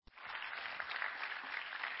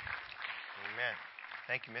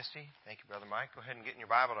Thank you, Misty. Thank you, Brother Mike. Go ahead and get in your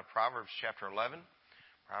Bible to Proverbs chapter 11.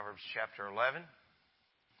 Proverbs chapter 11.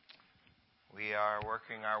 We are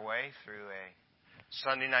working our way through a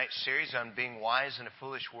Sunday night series on being wise in a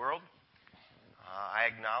foolish world. I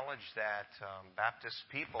acknowledge that Baptist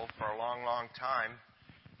people for a long, long time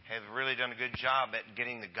have really done a good job at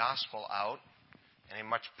getting the gospel out and a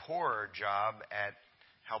much poorer job at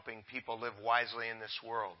helping people live wisely in this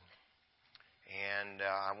world. And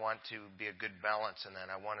I want to be a good balance in that.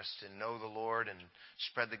 I want us to know the Lord and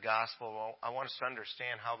spread the gospel. Well, I want us to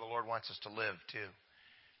understand how the Lord wants us to live, too.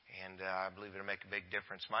 And I believe it'll make a big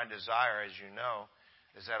difference. My desire, as you know,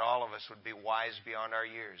 is that all of us would be wise beyond our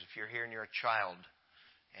years. If you're here and you're a child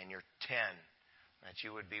and you're 10, that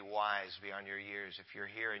you would be wise beyond your years. If you're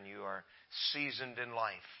here and you are seasoned in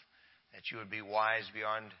life, that you would be wise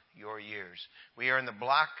beyond your years. We are in the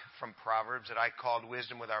block from Proverbs that I called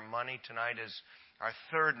Wisdom with Our Money. Tonight is our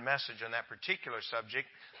third message on that particular subject.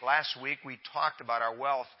 Last week we talked about our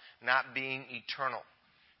wealth not being eternal.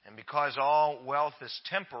 And because all wealth is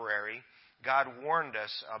temporary, God warned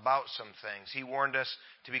us about some things. He warned us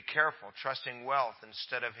to be careful, trusting wealth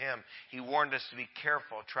instead of Him. He warned us to be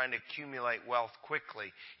careful, trying to accumulate wealth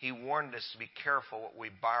quickly. He warned us to be careful what we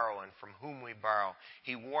borrow and from whom we borrow.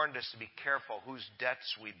 He warned us to be careful whose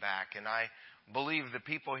debts we back. And I believe the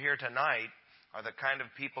people here tonight are the kind of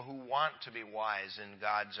people who want to be wise in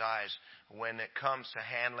God's eyes when it comes to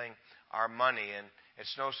handling our money. And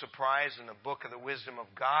it's no surprise in the book of the wisdom of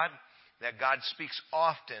God that God speaks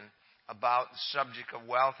often about the subject of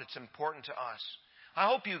wealth. It's important to us. I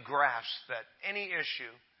hope you grasp that any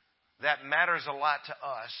issue that matters a lot to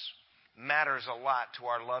us matters a lot to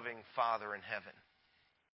our loving Father in heaven.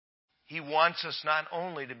 He wants us not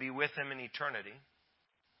only to be with Him in eternity,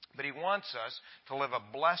 but He wants us to live a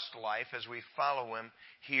blessed life as we follow Him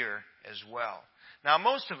here as well. Now,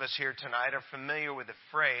 most of us here tonight are familiar with the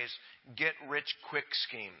phrase, get-rich-quick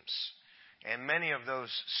schemes. And many of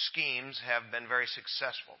those schemes have been very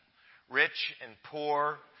successful. Rich and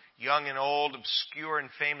poor, young and old, obscure and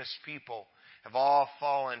famous people have all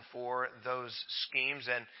fallen for those schemes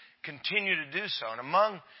and continue to do so. And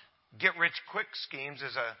among get-rich-quick schemes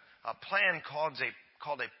is a plan called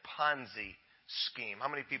a Ponzi scheme. How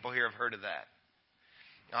many people here have heard of that?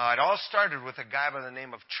 It all started with a guy by the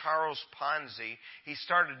name of Charles Ponzi. He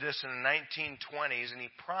started this in the 1920s, and he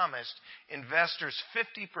promised investors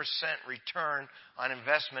 50% return on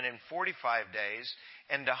investment in 45 days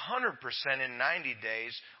and 100% in 90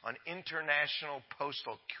 days on international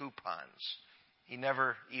postal coupons. He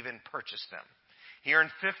never even purchased them. He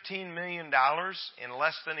earned $15 million in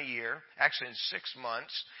less than a year, actually in 6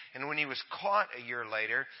 months, and when he was caught a year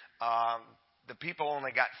later, the people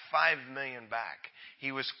only got $5 million back.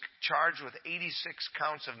 He was charged with 86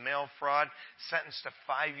 counts of mail fraud, sentenced to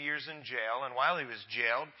 5 years in jail. And while he was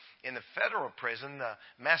jailed in the federal prison, the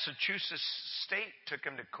Massachusetts state took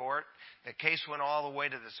him to court. The case went all the way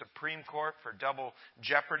to the Supreme Court for double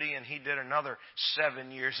jeopardy, and he did another 7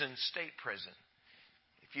 years in state prison.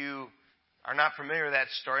 If you are not familiar with that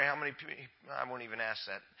story, how many people, I won't even ask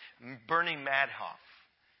that. Bernie Madoff.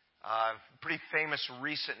 Pretty famous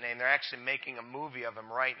recent name. They're actually making a movie of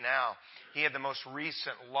him right now. He had the most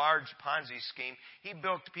recent large Ponzi scheme. He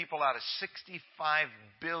bilked people out of $65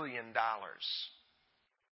 billion.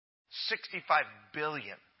 $65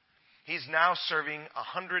 billion. He's now serving a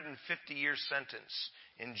 150-year sentence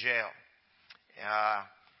in jail.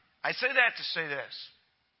 I say that to say this.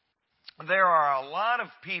 There are a lot of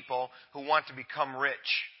people who want to become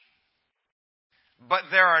rich.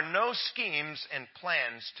 But there are no schemes and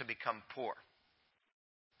plans to become poor.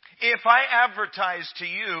 If I advertise to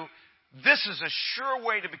you, this is a sure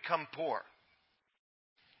way to become poor,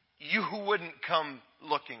 you wouldn't come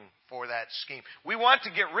looking for that scheme. We want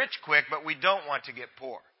to get rich quick, but we don't want to get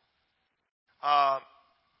poor.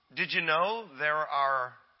 Did you know there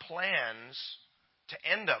are plans to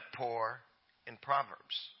end up poor in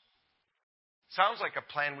Proverbs? Sounds like a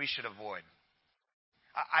plan we should avoid.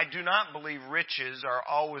 I do not believe riches are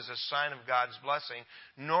always a sign of God's blessing,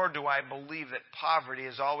 nor do I believe that poverty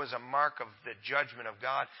is always a mark of the judgment of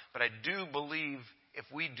God. But I do believe if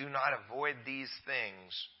we do not avoid these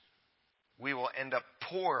things, we will end up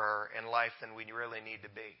poorer in life than we really need to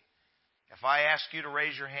be. If I ask you to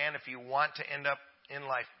raise your hand, if you want to end up in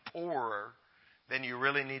life poorer than you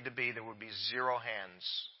really need to be, there would be 0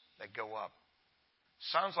 hands that go up.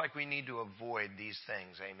 Sounds like we need to avoid these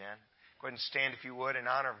things. Amen. Go ahead and stand, if you would, in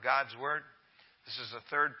honor of God's Word. This is the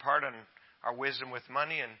third part on our wisdom with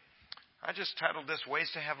money, and I just titled this,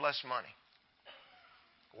 Ways to Have Less Money.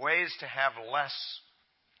 Ways to have less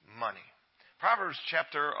money. Proverbs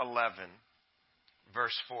chapter 11,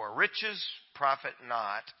 Verse 4, riches profit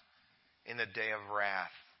not in the day of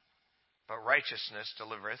wrath, but righteousness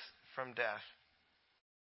delivereth from death.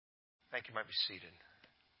 Thank you. You might be seated.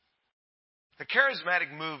 The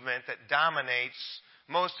charismatic movement that dominates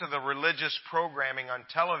most of the religious programming on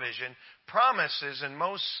television promises, in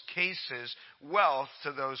most cases, wealth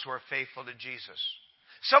to those who are faithful to Jesus.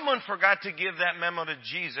 Someone forgot to give that memo to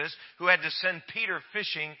Jesus, who had to send Peter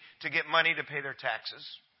fishing to get money to pay their taxes.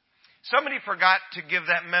 Somebody forgot to give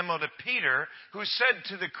that memo to Peter, who said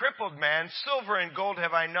to the crippled man, silver and gold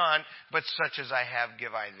have I none, but such as I have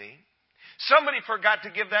give I thee. Somebody forgot to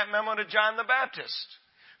give that memo to John the Baptist,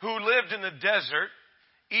 who lived in the desert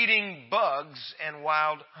eating bugs and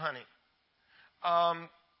wild honey.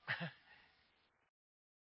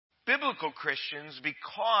 Biblical Christians,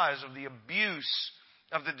 because of the abuse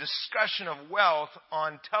of the discussion of wealth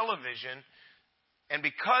on television, and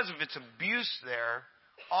because of its abuse there,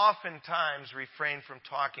 oftentimes refrain from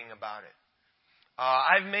talking about it.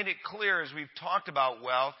 I've made it clear as we've talked about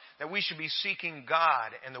wealth that we should be seeking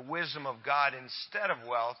God and the wisdom of God instead of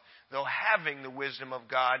wealth, though having the wisdom of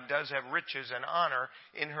God does have riches and honor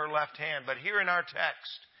in her left hand. But here in our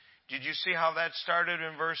text, did you see how that started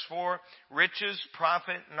in verse 4? Riches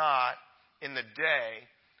profit not in the day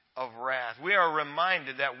of wrath. We are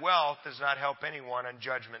reminded that wealth does not help anyone on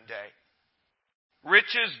Judgment Day.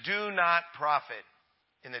 Riches do not profit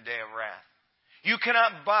in the day of wrath. You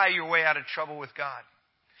cannot buy your way out of trouble with God.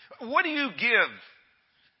 What do you give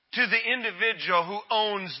to the individual who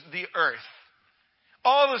owns the earth?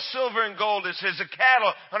 All the silver and gold is his. The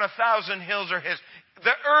cattle on 1,000 hills are his. The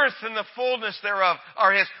earth and the fullness thereof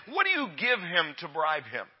are his. What do you give him to bribe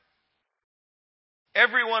him?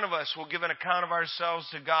 Every one of us will give an account of ourselves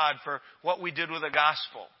to God for what we did with the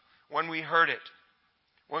gospel when we heard it.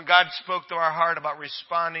 When God spoke to our heart about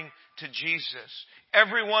responding to Jesus.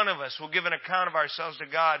 Every one of us will give an account of ourselves to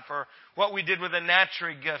God for what we did with the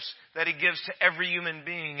natural gifts that He gives to every human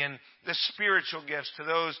being and the spiritual gifts to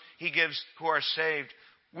those He gives who are saved.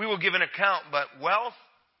 We will give an account, but wealth,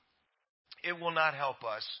 it will not help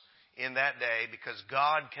us in that day because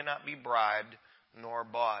God cannot be bribed nor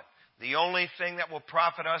bought. The only thing that will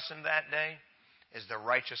profit us in that day is the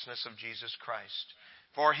righteousness of Jesus Christ.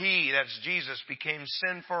 For He, that's Jesus, became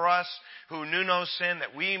sin for us who knew no sin,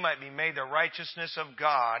 that we might be made the righteousness of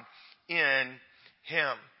God in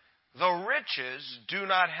Him. The riches do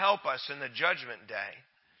not help us in the judgment day.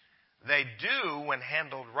 They do, when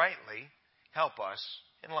handled rightly, help us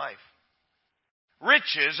in life.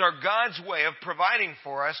 Riches are God's way of providing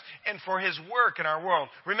for us and for His work in our world.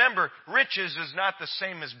 Remember, riches is not the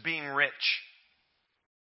same as being rich.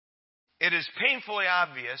 It is painfully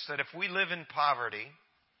obvious that if we live in poverty,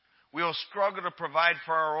 we will struggle to provide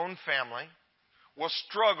for our own family. We'll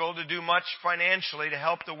struggle to do much financially to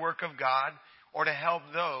help the work of God or to help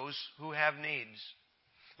those who have needs.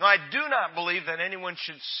 Now, I do not believe that anyone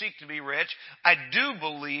should seek to be rich. I do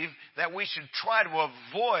believe that we should try to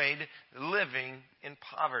avoid living in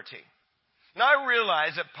poverty. Now, I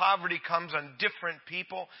realize that poverty comes on different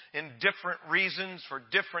people in different reasons for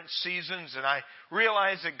different seasons. And I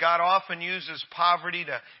realize that God often uses poverty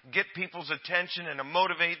to get people's attention and to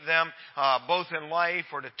motivate them both in life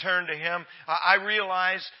or to turn to Him. I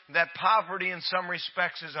realize that poverty in some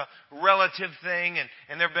respects is a relative thing.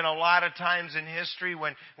 And there have been a lot of times in history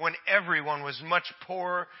when everyone was much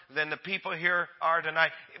poorer than the people here are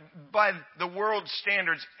tonight. By the world's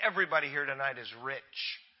standards, everybody here tonight is rich.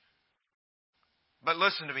 But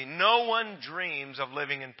listen to me, no one dreams of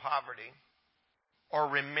living in poverty or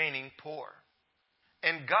remaining poor.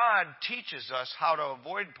 And God teaches us how to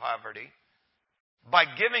avoid poverty by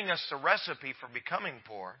giving us the recipe for becoming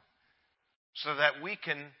poor so that we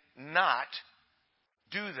can not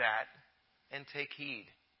do that and take heed.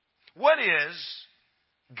 What is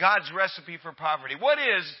God's recipe for poverty? What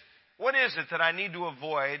is it that I need to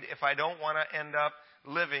avoid if I don't want to end up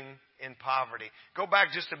living in poverty? Go back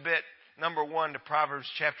just a bit. Number 1 to Proverbs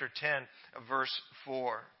chapter 10, verse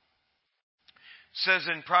 4. It says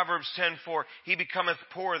in Proverbs 10:4, He becometh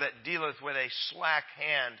poor that dealeth with a slack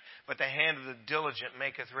hand, but the hand of the diligent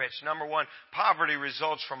maketh rich. Number 1, poverty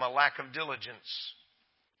results from a lack of diligence.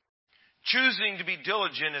 Choosing to be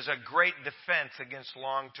diligent is a great defense against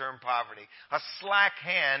long-term poverty. A slack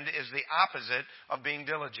hand is the opposite of being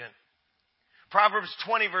diligent. Proverbs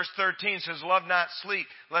 20 verse 13 says, Love not sleep,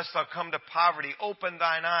 lest thou come to poverty. Open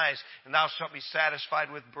thine eyes, and thou shalt be satisfied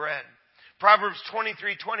with bread. Proverbs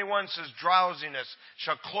 23:21 says, Drowsiness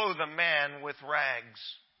shall clothe a man with rags.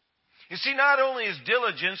 You see, not only is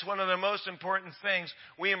diligence one of the most important things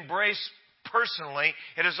we embrace personally,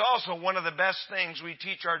 it is also one of the best things we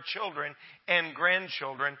teach our children and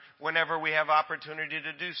grandchildren whenever we have opportunity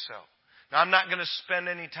to do so. Now, I'm not going to spend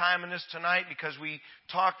any time on this tonight because we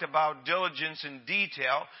talked about diligence in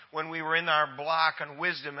detail when we were in our block on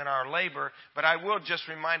wisdom and our labor, but I will just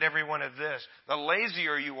remind everyone of this. The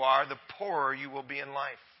lazier you are, the poorer you will be in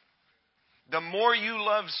life. The more you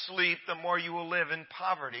love sleep, the more you will live in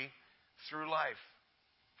poverty through life.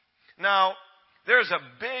 Now, there's a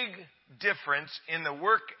big difference in the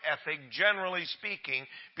work ethic, generally speaking,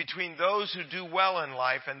 between those who do well in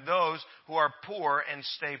life and those who are poor and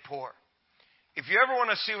stay poor. If you ever want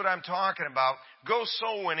to see what I'm talking about, go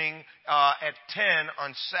soul winning at 10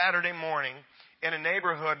 on Saturday morning in a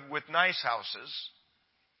neighborhood with nice houses.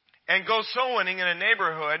 And go soul winning in a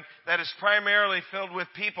neighborhood that is primarily filled with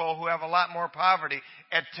people who have a lot more poverty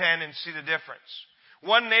at 10 and see the difference.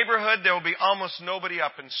 One neighborhood, there will be almost nobody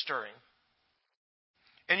up and stirring.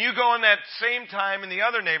 And you go in that same time in the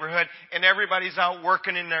other neighborhood and everybody's out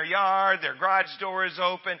working in their yard, their garage door is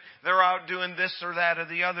open, they're out doing this or that or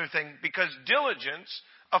the other thing because diligence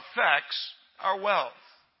affects our wealth.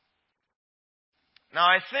 Now,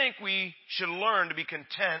 I think we should learn to be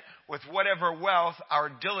content with whatever wealth our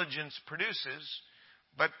diligence produces,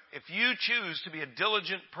 but if you choose to be a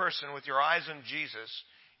diligent person with your eyes on Jesus,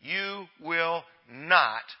 you will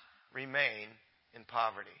not remain in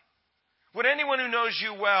poverty. Would anyone who knows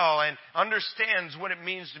you well and understands what it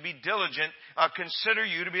means to be diligent consider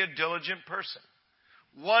you to be a diligent person?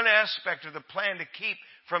 One aspect of the plan to keep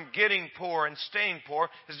from getting poor and staying poor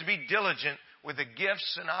is to be diligent with the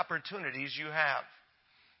gifts and opportunities you have.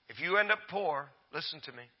 If you end up poor, listen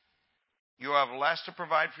to me, you have less to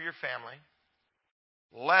provide for your family,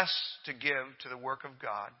 less to give to the work of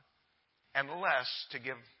God, and less to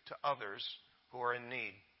give to others who are in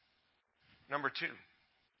need. Number 2.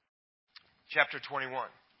 Chapter 21.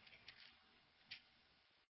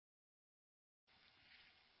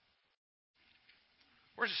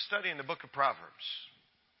 We're just studying the book of Proverbs.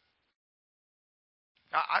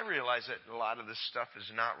 Now, I realize that a lot of this stuff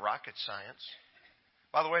is not rocket science.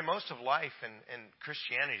 By the way, most of life in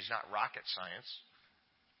Christianity is not rocket science.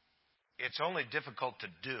 It's only difficult to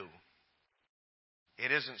do.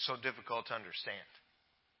 It isn't so difficult to understand.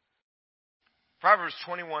 Proverbs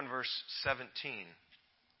 21, verse 17.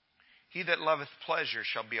 He that loveth pleasure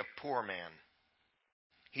shall be a poor man.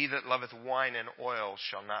 He that loveth wine and oil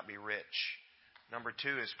shall not be rich. Number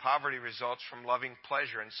 2 is poverty results from loving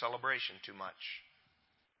pleasure and celebration too much.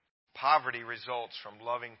 Poverty results from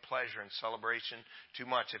loving pleasure and celebration too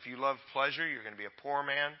much. If you love pleasure, you're going to be a poor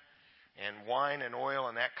man. And wine and oil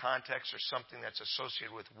in that context are something that's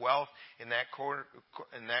associated with wealth in that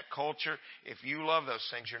culture. If you love those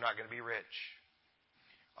things, you're not going to be rich.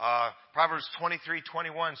 Proverbs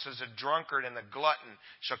 23:21 says, a drunkard and the glutton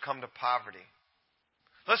shall come to poverty.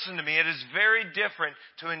 Listen to me, it is very different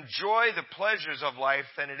to enjoy the pleasures of life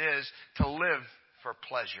than it is to live for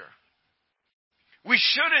pleasure. We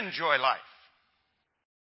should enjoy life,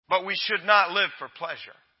 but we should not live for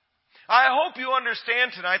pleasure. I hope you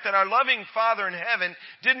understand tonight that our loving Father in heaven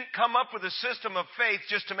didn't come up with a system of faith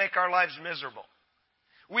just to make our lives miserable.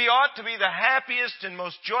 We ought to be the happiest and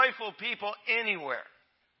most joyful people anywhere.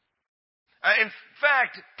 In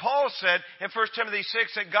fact, Paul said in 1 Timothy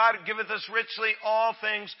 6 that God giveth us richly all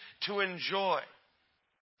things to enjoy.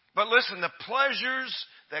 But listen, the pleasures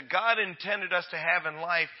that God intended us to have in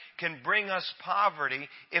life can bring us poverty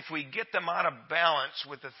if we get them out of balance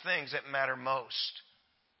with the things that matter most.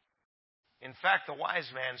 In fact, the wise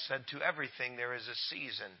man said, to everything there is a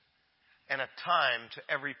season and a time to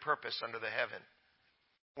every purpose under the heaven.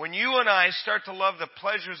 When you and I start to love the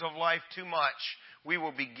pleasures of life too much, we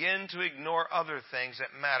will begin to ignore other things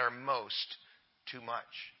that matter most too much.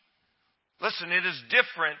 Listen, it is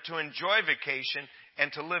different to enjoy vacation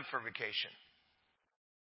and to live for vacation.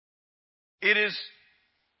 It is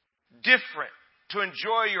different to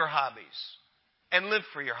enjoy your hobbies and live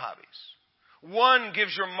for your hobbies. One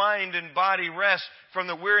gives your mind and body rest from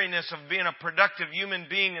the weariness of being a productive human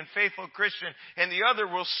being and faithful Christian, and the other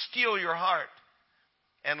will steal your heart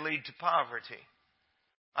and lead to poverty.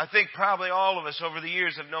 I think probably all of us over the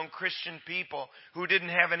years have known Christian people who didn't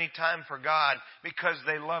have any time for God because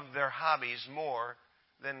they loved their hobbies more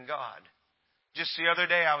than God. Just the other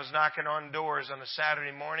day, I was knocking on doors on a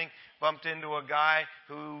Saturday morning, bumped into a guy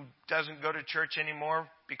who doesn't go to church anymore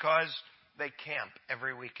because they camp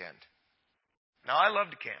every weekend. Now, I love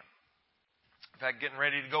to camp. In fact, getting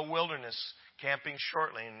ready to go wilderness camping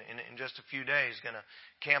shortly in just a few days. Going to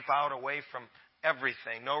camp out away from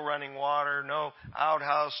everything. No running water, no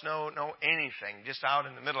outhouse, no anything. Just out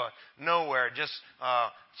in the middle of nowhere. Just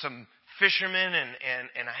some fishermen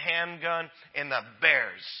and a handgun and the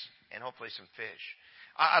bears and hopefully some fish.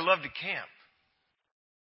 I love to camp.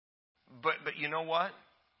 But you know what?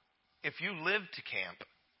 If you live to camp,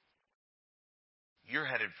 you're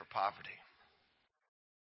headed for poverty.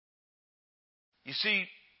 You see,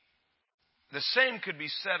 the same could be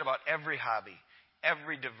said about every hobby,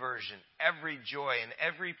 every diversion, every joy, and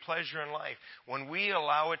every pleasure in life. When we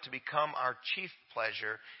allow it to become our chief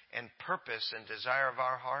pleasure and purpose and desire of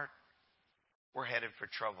our heart, we're headed for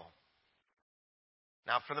trouble.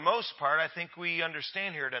 Now, for the most part, I think we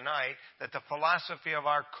understand here tonight that the philosophy of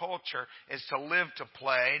our culture is to live to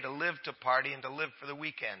play, to live to party, and to live for the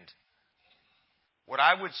weekend. What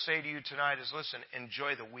I would say to you tonight is, listen,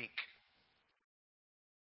 enjoy the week.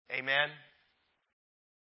 Amen?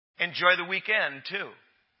 Enjoy the weekend, too.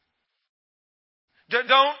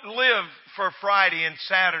 Don't live for Friday and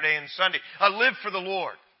Saturday and Sunday. Live for the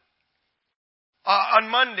Lord. On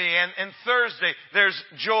Monday and Thursday, there's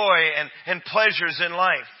joy and pleasures in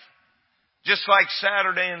life. Just like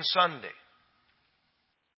Saturday and Sunday.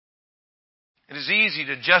 It is easy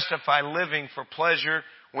to justify living for pleasure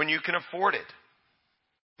when you can afford it.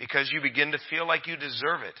 Because you begin to feel like you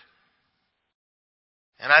deserve it.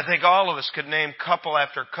 And I think all of us could name couple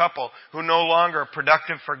after couple who no longer are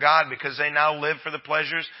productive for God because they now live for the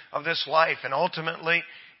pleasures of this life. And ultimately,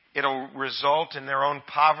 it'll result in their own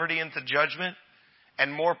poverty into judgment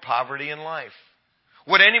and more poverty in life.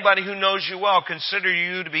 Would anybody who knows you well consider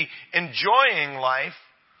you to be enjoying life,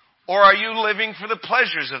 or are you living for the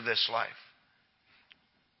pleasures of this life?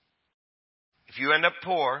 If you end up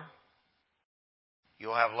poor,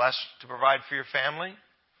 you'll have less to provide for your family,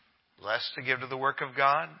 less to give to the work of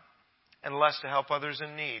God, and less to help others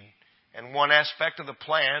in need. And one aspect of the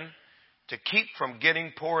plan to keep from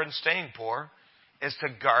getting poor and staying poor is to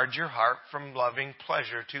guard your heart from loving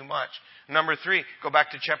pleasure too much. Number 3, go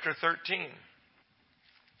back to chapter 13.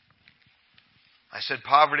 I said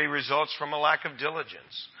poverty results from a lack of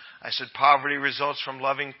diligence. I said poverty results from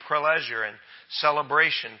loving pleasure and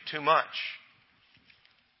celebration too much.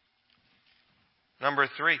 Number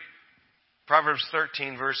 3, Proverbs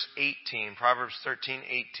 13, verse 18. Proverbs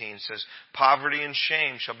 13:18 says, poverty and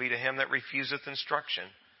shame shall be to him that refuseth instruction,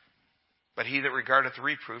 but he that regardeth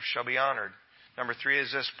reproof shall be honored. Number 3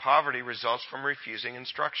 is this: poverty results from refusing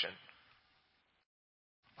instruction.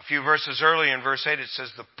 A few verses earlier in verse 8 it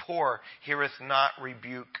says, the poor heareth not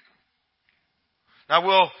rebuke. Now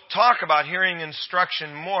we'll talk about hearing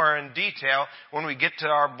instruction more in detail when we get to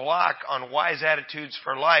our block on wise attitudes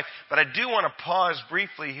for life. But I do want to pause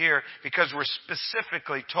briefly here because we're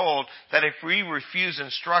specifically told that if we refuse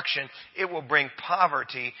instruction, it will bring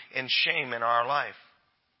poverty and shame in our life.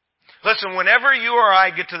 Listen, whenever you or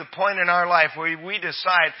I get to the point in our life where we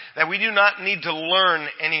decide that we do not need to learn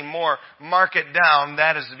anymore, mark it down.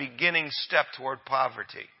 That is the beginning step toward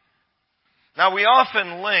poverty. Now, we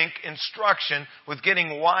often link instruction with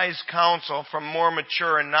getting wise counsel from more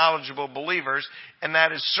mature and knowledgeable believers, and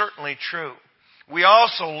that is certainly true. We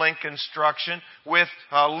also link instruction with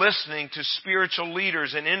listening to spiritual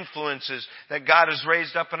leaders and influences that God has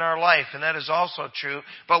raised up in our life, and that is also true.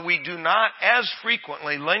 But we do not as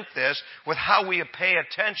frequently link this with how we pay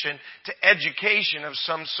attention to education of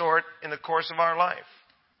some sort in the course of our life.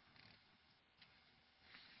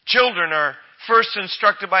 Children are first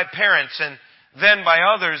instructed by parents and then by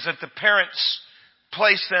others that the parents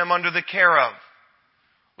place them under the care of.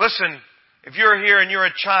 Listen, if you're here and you're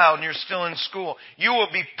a child and you're still in school, you will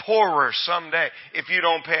be poorer someday if you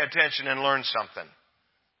don't pay attention and learn something.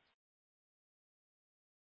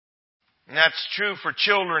 And that's true for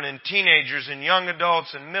children and teenagers and young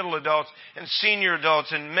adults and middle adults and senior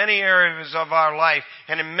adults in many areas of our life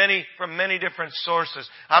and from many different sources.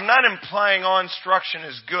 I'm not implying all instruction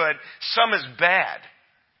is good. Some is bad.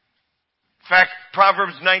 In fact,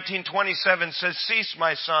 Proverbs 19:27 says, cease,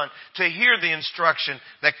 my son, to hear the instruction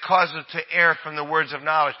that causeth to err from the words of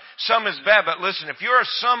knowledge. Some is bad, but listen, if you're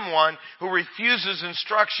someone who refuses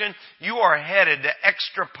instruction, you are headed to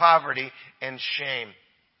extra poverty and shame.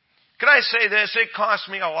 Could I say this? It cost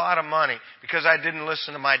me a lot of money because I didn't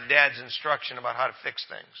listen to my dad's instruction about how to fix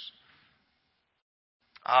things.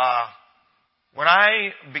 When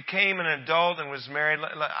I became an adult and was married,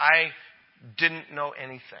 I didn't know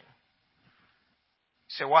anything.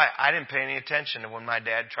 You say, why? I didn't pay any attention to when my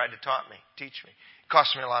dad tried to teach me. It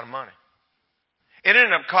cost me a lot of money. It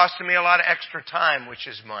ended up costing me a lot of extra time, which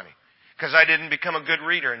is money, because I didn't become a good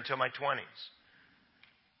reader until my 20s.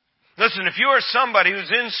 Listen, if you are somebody who's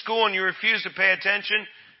in school and you refuse to pay attention,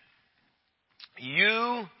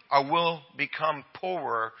 you will become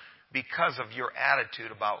poorer because of your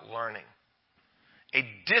attitude about learning. A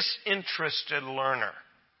disinterested learner.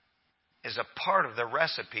 is a part of the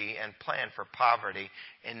recipe and plan for poverty,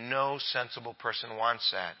 and no sensible person wants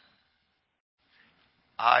that.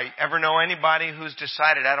 I ever know anybody who's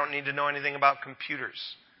decided, I don't need to know anything about computers?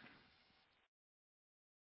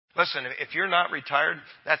 Listen, if you're not retired,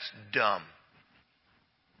 that's dumb.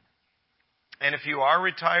 And if you are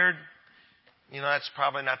retired, that's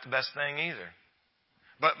probably not the best thing either.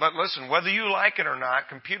 But listen, whether you like it or not,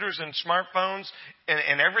 computers and smartphones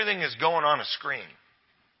and everything is going on a screen.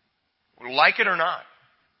 Like it or not.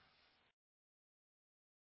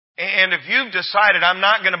 And if you've decided, I'm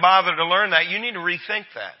not going to bother to learn that, you need to rethink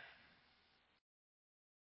that.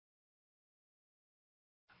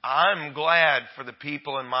 I'm glad for the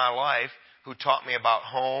people in my life who taught me about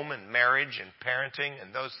home and marriage and parenting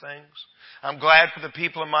and those things. I'm glad for the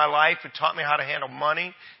people in my life who taught me how to handle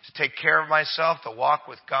money, to take care of myself, to walk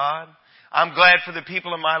with God. I'm glad for the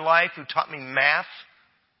people in my life who taught me math,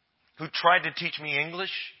 who tried to teach me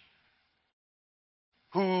English,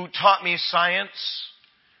 who taught me science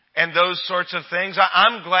and those sorts of things.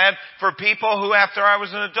 I'm glad for people who, after I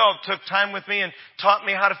was an adult, took time with me and taught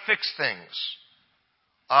me how to fix things.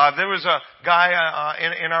 There was a guy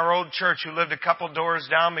in our old church who lived a couple doors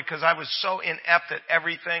down because I was so inept at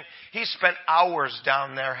everything. He spent hours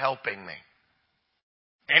down there helping me.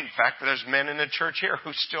 In fact, there's men in the church here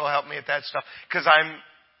who still help me at that stuff because I'm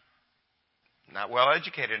not well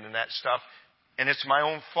educated in that stuff, and it's my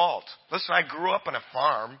own fault. Listen, I grew up on a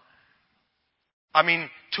farm. I mean,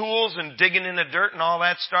 tools and digging in the dirt and all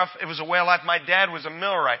that stuff, it was a way of life. My dad was a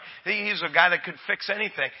millwright. He's a guy that could fix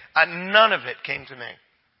anything. None of it came to me.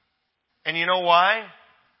 And you know why?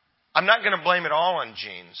 I'm not going to blame it all on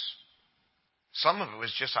genes. Some of it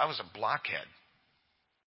was just I was a blockhead.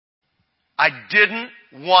 I didn't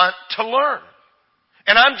want to learn.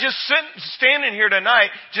 And I'm just standing here tonight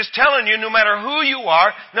just telling you, no matter who you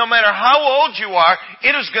are, no matter how old you are,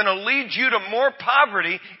 it is going to lead you to more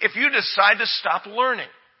poverty if you decide to stop learning.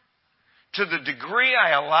 To the degree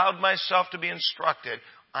I allowed myself to be instructed,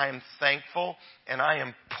 I am thankful and I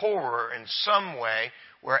am poorer in some way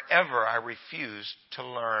wherever I refuse to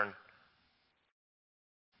learn.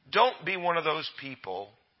 Don't be one of those people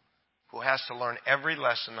who has to learn every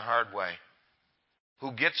lesson the hard way,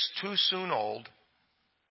 who gets too soon old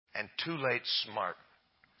and too late smart.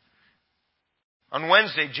 On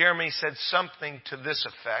Wednesday, Jeremy said something to this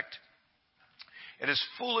effect. It is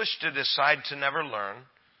foolish to decide to never learn,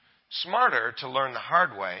 smarter to learn the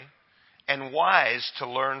hard way, and wise to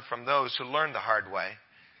learn from those who learn the hard way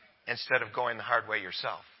instead of going the hard way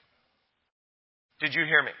yourself. Did you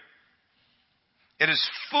hear me? It is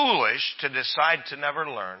foolish to decide to never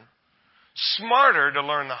learn, smarter to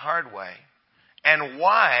learn the hard way, and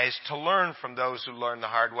wise to learn from those who learn the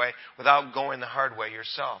hard way without going the hard way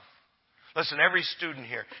yourself. Listen, every student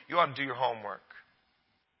here, you ought to do your homework.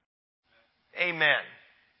 Amen.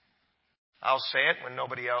 I'll say it when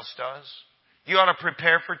nobody else does. You ought to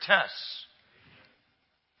prepare for tests.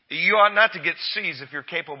 You ought not to get C's if you're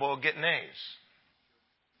capable of getting A's.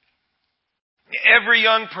 Every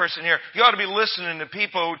young person here, you ought to be listening to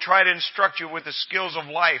people who try to instruct you with the skills of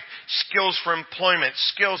life, skills for employment,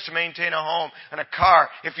 skills to maintain a home and a car,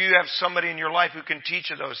 if you have somebody in your life who can teach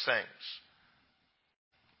you those things.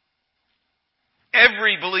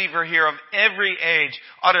 Every believer here of every age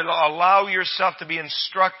ought to allow yourself to be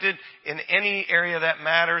instructed in any area that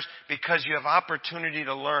matters because you have opportunity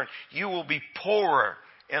to learn. You will be poorer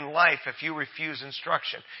in life if you refuse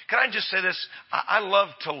instruction. Can I just say this? I love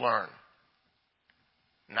to learn.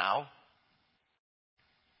 Now,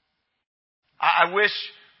 I wish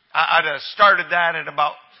I'd have started that at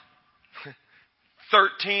about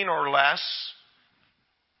 13 or less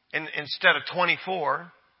instead of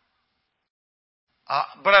 24.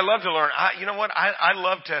 But I love to learn. You know what? I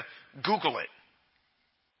love to Google it.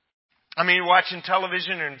 I mean, you're watching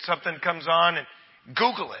television and something comes on and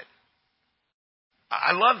Google it.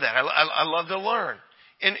 I love that. I love to learn.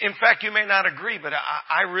 In fact, you may not agree, but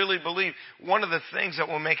I really believe one of the things that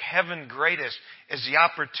will make heaven greatest is the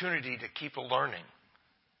opportunity to keep learning.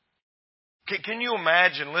 Can you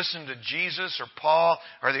imagine listening to Jesus or Paul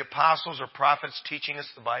or the apostles or prophets teaching us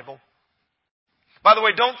the Bible? By the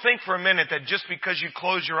way, don't think for a minute that just because you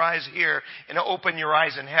close your eyes here and open your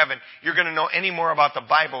eyes in heaven, you're going to know any more about the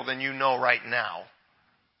Bible than you know right now.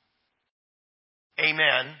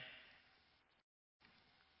 Amen.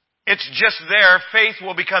 It's just there. Faith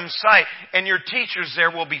will become sight. And your teachers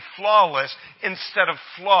there will be flawless instead of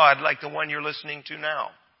flawed like the one you're listening to now.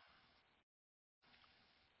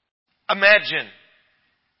 Imagine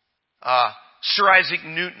Sir Isaac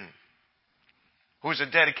Newton, who was a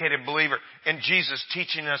dedicated believer, and Jesus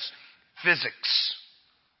teaching us physics,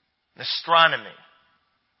 astronomy,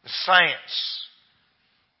 Science.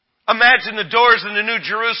 Imagine the doors in the New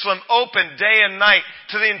Jerusalem open day and night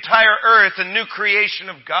to the entire earth and new creation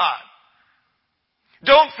of God.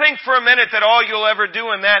 Don't think for a minute that all you'll ever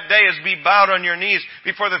do in that day is be bowed on your knees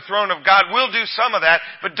before the throne of God. We'll do some of that,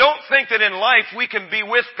 but don't think that in life we can be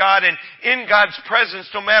with God and in God's presence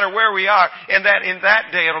no matter where we are, and that in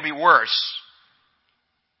that day it'll be worse.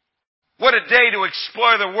 What a day to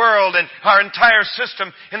explore the world and our entire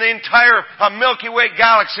system and the entire Milky Way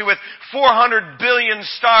galaxy with 400 billion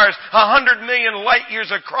stars, 100 million light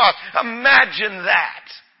years across. Imagine that.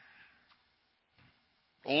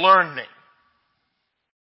 Learning.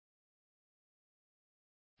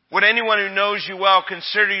 Would anyone who knows you well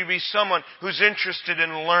consider you to be someone who's interested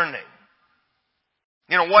in learning?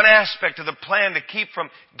 You know, one aspect of the plan to keep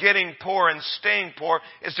from getting poor and staying poor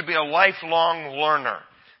is to be a lifelong learner,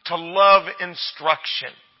 to love instruction.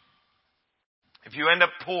 If you end up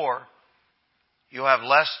poor, you'll have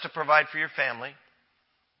less to provide for your family,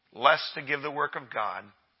 less to give the work of God,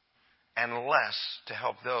 and less to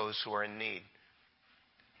help those who are in need.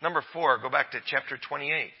 Number 4, go back to chapter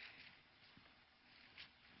 28.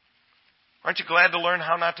 Aren't you glad to learn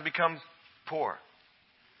how not to become poor?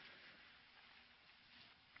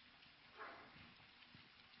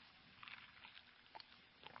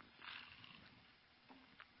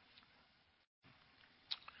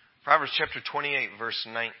 Proverbs chapter 28, verse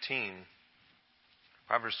 19.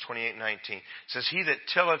 Proverbs 28:19 says, "He that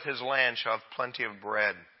tilleth his land shall have plenty of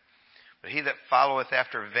bread, but he that followeth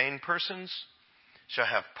after vain persons shall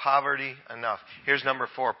have poverty enough." Here's number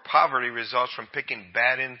 4. Poverty results from picking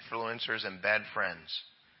bad influencers and bad friends.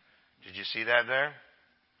 Did you see that there?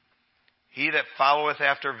 He that followeth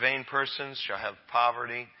after vain persons shall have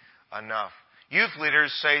poverty enough. Youth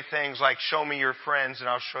leaders say things like, "Show me your friends and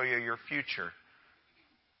I'll show you your future."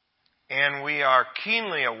 And we are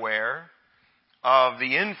keenly aware of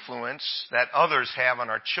the influence that others have on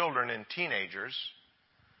our children and teenagers.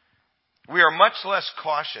 We are much less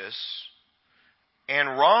cautious,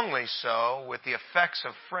 and wrongly so, with the effects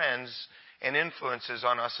of friends and influences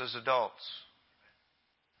on us as adults.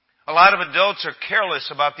 A lot of adults are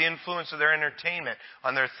careless about the influence of their entertainment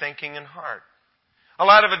on their thinking and heart. A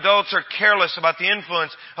lot of adults are careless about the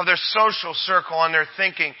influence of their social circle on their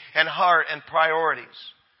thinking and heart and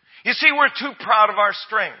priorities. You see, we're too proud of our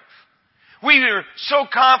strength. We are so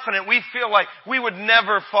confident we feel like we would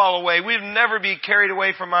never fall away. We would never be carried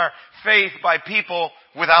away from our faith by people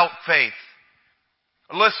without faith.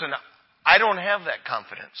 Listen, I don't have that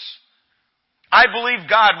confidence. I believe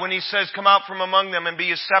God when He says, "Come out from among them and be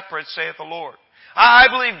ye separate, saith the Lord." I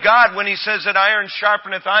believe God when He says that iron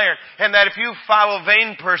sharpeneth iron, and that if you follow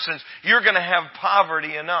vain persons, you're going to have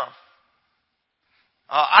poverty enough.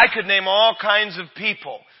 I could name all kinds of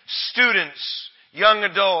people, students, young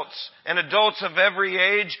adults, and adults of every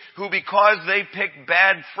age who, because they picked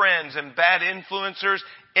bad friends and bad influencers,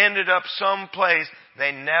 ended up someplace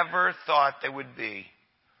they never thought they would be.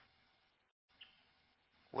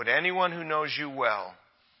 Would anyone who knows you well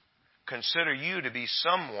consider you to be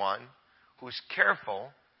someone who's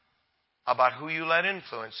careful about who you let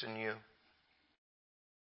influence in you?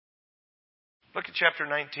 Look at chapter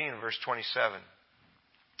 19, verse 27.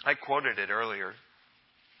 I quoted it earlier.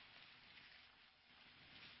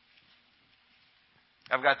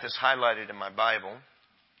 I've got this highlighted in my Bible.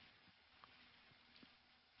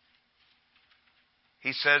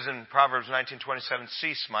 He says in Proverbs 19:27,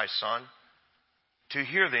 "Cease, my son, to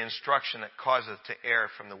hear the instruction that causeth to err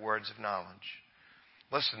from the words of knowledge."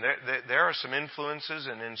 Listen, there are some influences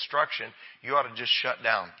and instruction you ought to just shut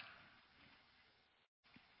down.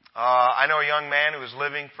 I know a young man who was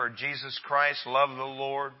living for Jesus Christ, loved the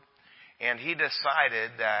Lord, and he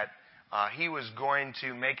decided that he was going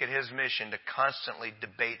to make it his mission to constantly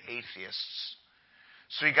debate atheists.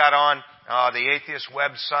 So he got on the atheist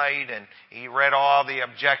website and he read all the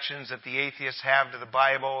objections that the atheists have to the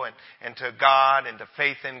Bible and to God and to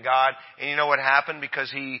faith in God. And you know what happened?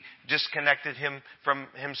 Because he disconnected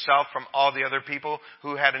himself from all the other people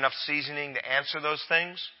who had enough seasoning to answer those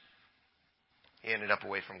things. He ended up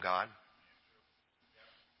away from God.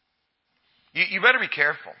 You better be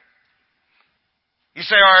careful. You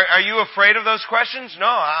say, are you afraid of those questions? No,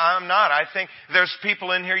 I'm not. I think there's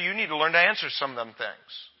people in here you need to learn to answer some of them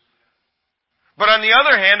things. But on the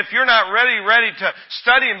other hand, if you're not ready to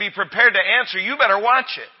study and be prepared to answer, you better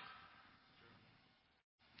watch it.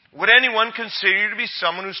 Would anyone consider you to be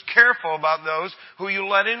someone who's careful about those who you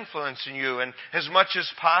let influence in you? And as much as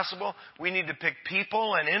possible, we need to pick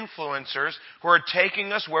people and influencers who are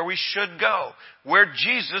taking us where we should go, where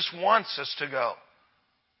Jesus wants us to go.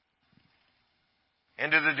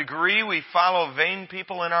 And to the degree we follow vain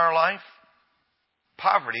people in our life,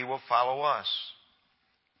 poverty will follow us.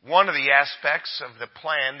 One of the aspects of the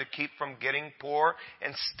plan to keep from getting poor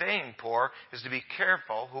and staying poor is to be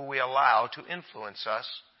careful who we allow to influence us.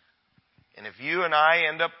 And if you and I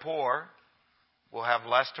end up poor, we'll have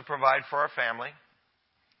less to provide for our family,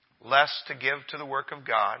 less to give to the work of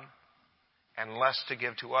God, and less to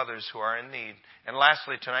give to others who are in need. And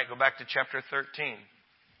lastly, tonight, go back to chapter 13.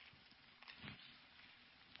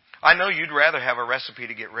 I know you'd rather have a recipe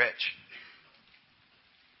to get rich.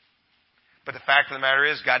 But the fact of the matter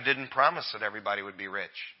is, God didn't promise that everybody would be rich.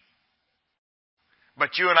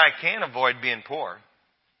 But you and I can't avoid being poor.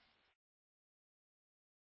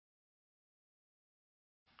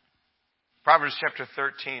 Proverbs chapter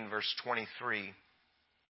 13, verse 23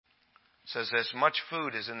 says this, much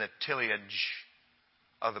food is in the tillage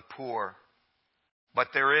of the poor, but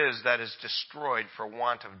there is that is destroyed for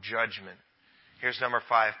want of judgment. Here's number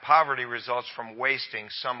 5. Poverty results from wasting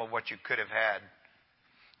some of what you could have had.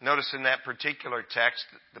 Notice in that particular text,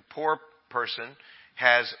 the poor person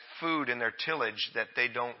has food in their tillage that they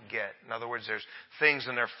don't get. In other words, there's things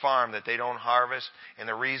in their farm that they don't harvest, and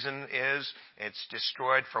the reason is it's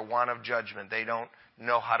destroyed for want of judgment. They don't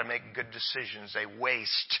know how to make good decisions. They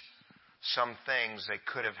waste some things they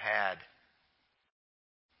could have had.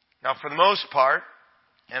 Now, for the most part,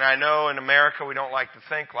 and I know in America we don't like to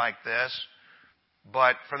think like this,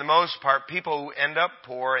 but for the most part, people who end up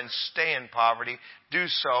poor and stay in poverty do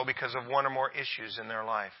so because of one or more issues in their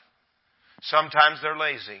life. Sometimes they're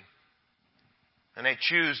lazy, and they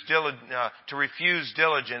choose to refuse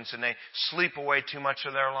diligence, and they sleep away too much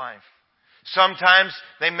of their life. Sometimes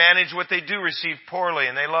they manage what they do receive poorly,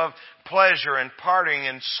 and they love pleasure and partying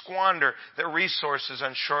and squander their resources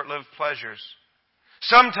on short-lived pleasures.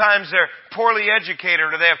 Sometimes they're poorly educated,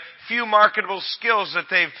 or they have few marketable skills that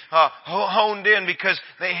they've honed in because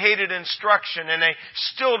they hated instruction and they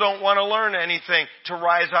still don't want to learn anything to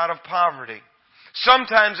rise out of poverty.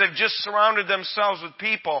 Sometimes they've just surrounded themselves with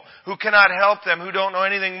people who cannot help them, who don't know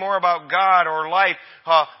anything more about God or life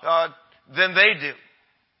than they do.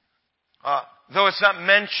 Though it's not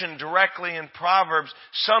mentioned directly in Proverbs,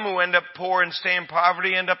 some who end up poor and stay in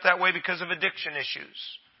poverty end up that way because of addiction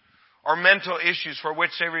issues or mental issues for which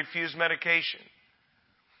they refuse medication.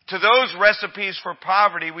 To those recipes for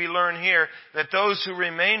poverty, we learn here that those who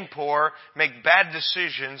remain poor make bad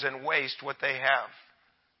decisions and waste what they have.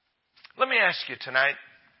 Let me ask you tonight,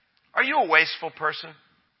 are you a wasteful person?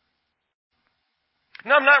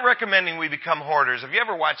 No, I'm not recommending we become hoarders. Have you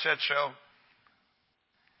ever watched that show?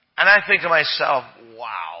 And I think to myself,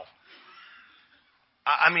 wow.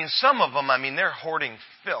 I mean, some of them, they're hoarding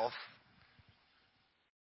filth.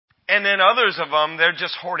 And then others of them, they're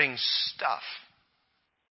just hoarding stuff.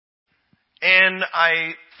 And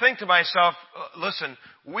I think to myself, listen,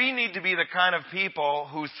 we need to be the kind of people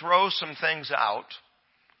who throw some things out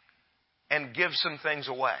and give some things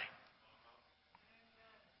away.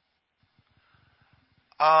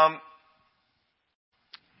 Part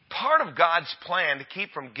of God's plan to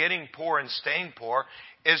keep from getting poor and staying poor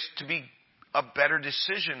is to be a better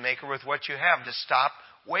decision maker with what you have, to stop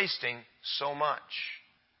wasting so much.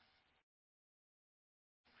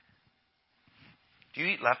 Do you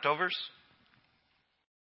eat leftovers?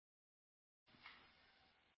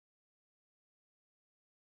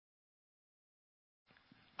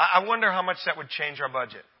 I wonder how much that would change our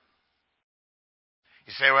budget.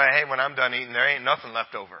 You say, well, hey, when I'm done eating, there ain't nothing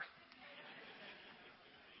left over.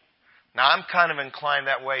 Now, I'm kind of inclined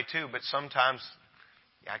that way too, but sometimes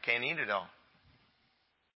I can't eat it all.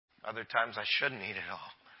 Other times I shouldn't eat it all.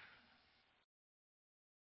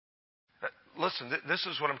 Listen, this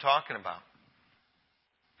is what I'm talking about.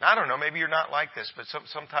 I don't know, maybe you're not like this, but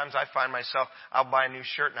sometimes I find myself, I'll buy a new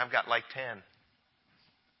shirt and I've got like 10.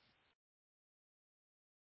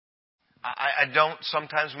 I don't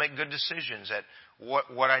sometimes make good decisions at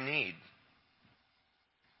what I need.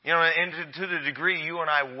 You know, and to the degree you and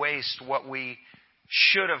I waste what we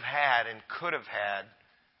should have had and could have had,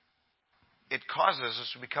 it causes us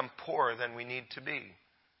to become poorer than we need to be.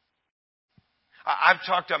 I've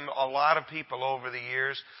talked to a lot of people over the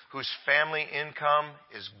years whose family income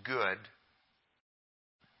is good,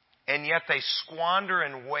 and yet they squander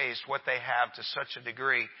and waste what they have to such a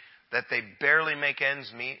degree that they barely make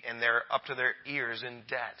ends meet and they're up to their ears in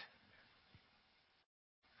debt.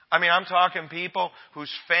 I'm talking people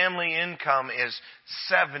whose family income is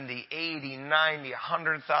 $70, $80, $90,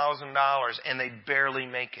 $100,000 and they barely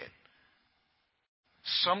make it.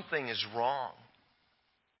 Something is wrong.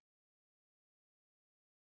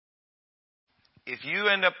 If you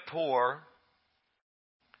end up poor,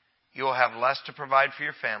 you'll have less to provide for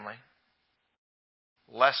your family,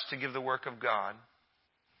 less to give the work of God,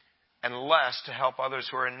 and less to help others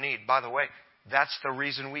who are in need. By the way, that's the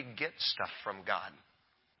reason we get stuff from God.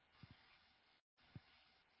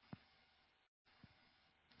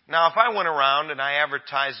 Now, if I went around and I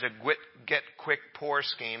advertised a get-quick-poor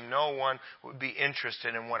scheme, no one would be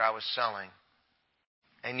interested in what I was selling.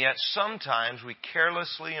 And yet sometimes we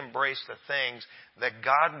carelessly embrace the things that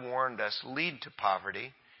God warned us lead to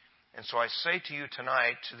poverty. And so I say to you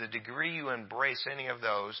tonight, to the degree you embrace any of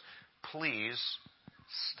those, please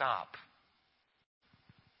stop.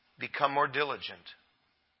 Become more diligent.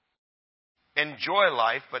 Enjoy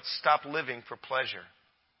life, but stop living for pleasure.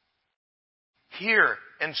 Hear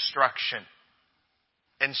instruction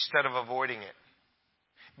instead of avoiding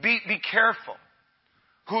it. Be careful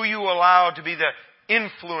who you allow to be the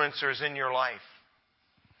influencers in your life.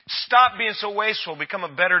 Stop being so wasteful. Become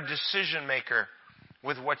a better decision maker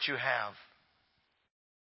with what you have.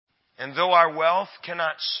 And though our wealth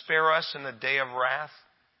cannot spare us in the day of wrath,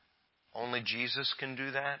 only Jesus can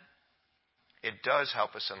do that. It does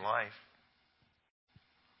help us in life.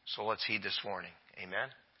 So let's heed this warning. Amen.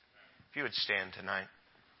 If you would stand tonight.